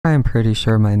I am pretty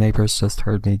sure my neighbors just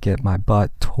heard me get my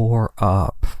butt tore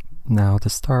up. Now, to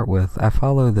start with, I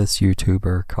follow this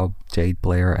YouTuber called Jade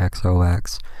Blair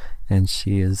XOX, and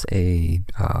she is a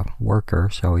worker,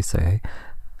 shall we say,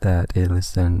 that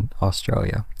is in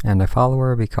Australia. And I follow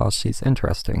her because she's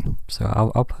interesting. So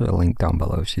I'll put a link down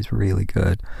below. She's really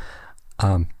good.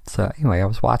 So anyway, I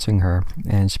was watching her,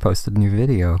 and she posted a new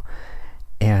video,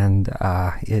 and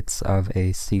it's of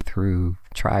a see-through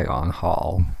try-on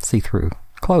haul, see-through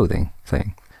clothing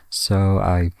thing. So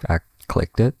I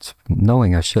clicked it,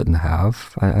 knowing I shouldn't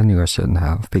have. I knew I shouldn't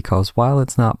have, because while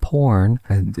it's not porn,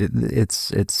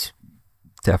 it's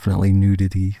definitely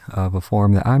nudity of a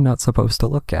form that I'm not supposed to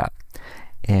look at.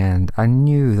 And I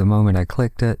knew the moment I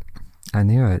clicked it, I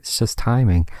knew it. It's just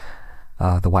timing.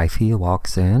 The wifey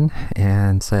walks in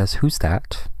and says, "Who's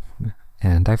that?"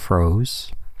 And I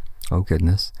froze. Oh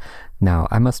goodness. Now,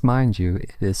 I must mind you,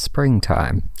 it is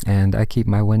springtime, and I keep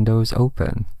my windows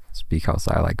open. It's because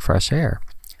I like fresh air.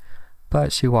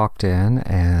 But she walked in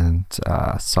and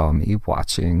saw me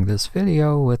watching this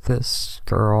video with this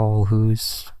girl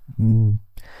whose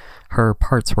her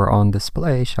parts were on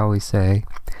display, shall we say,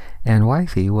 and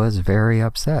wifey was very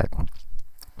upset.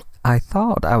 I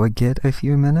thought I would get a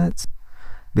few minutes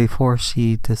before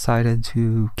she decided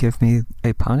to give me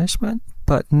a punishment.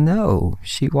 But no,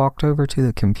 she walked over to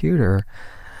the computer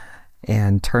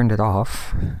and turned it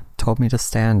off, told me to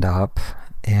stand up,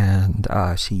 and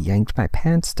she yanked my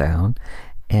pants down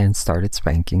and started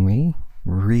spanking me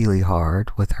really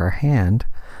hard with her hand.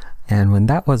 And when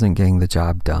that wasn't getting the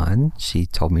job done, she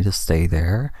told me to stay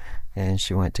there, and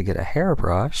she went to get a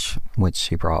hairbrush, which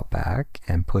she brought back,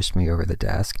 and pushed me over the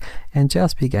desk and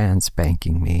just began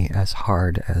spanking me as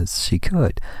hard as she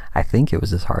could. I think it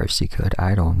was as hard as she could.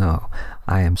 I don't know.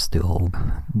 I am still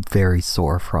very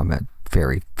sore from it.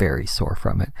 Very, very sore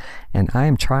from it. And I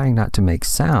am trying not to make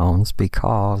sounds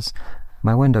because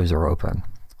my windows are open.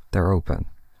 They're open.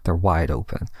 They're wide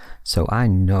open. So I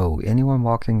know anyone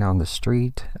walking down the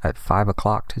street at 5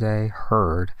 o'clock today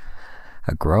heard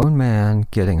a grown man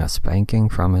getting a spanking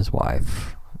from his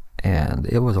wife. And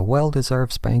it was a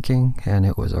well-deserved spanking, and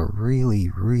it was a really,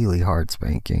 really hard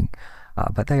spanking.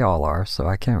 But they all are, so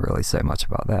I can't really say much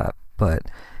about that. But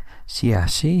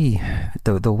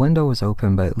the window was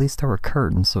open, but at least there were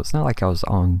curtains, so it's not like I was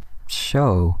on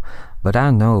show. But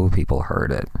I know people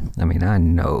heard it. I mean, I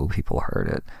know people heard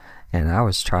it. And I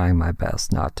was trying my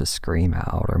best not to scream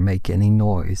out or make any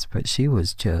noise, but she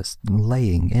was just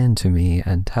laying into me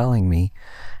and telling me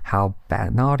how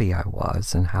naughty I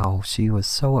was, and how she was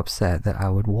so upset that I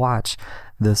would watch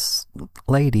this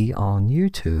lady on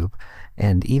YouTube.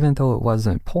 And even though it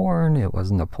wasn't porn, it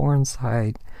wasn't a porn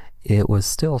site, it was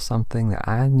still something that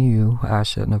I knew I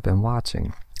shouldn't have been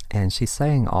watching. And she's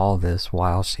saying all this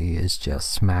while she is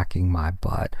just smacking my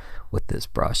butt with this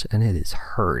brush, and it is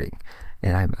hurting.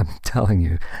 And I'm telling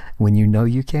you, when you know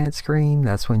you can't scream,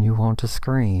 that's when you want to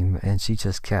scream. And she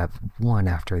just kept one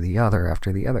after the other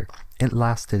after the other. It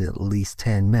lasted at least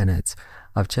 10 minutes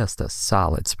of just a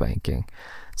solid spanking.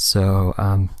 So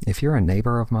if you're a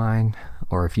neighbor of mine,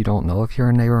 or if you don't know if you're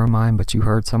a neighbor of mine, but you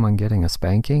heard someone getting a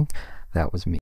spanking, that was me.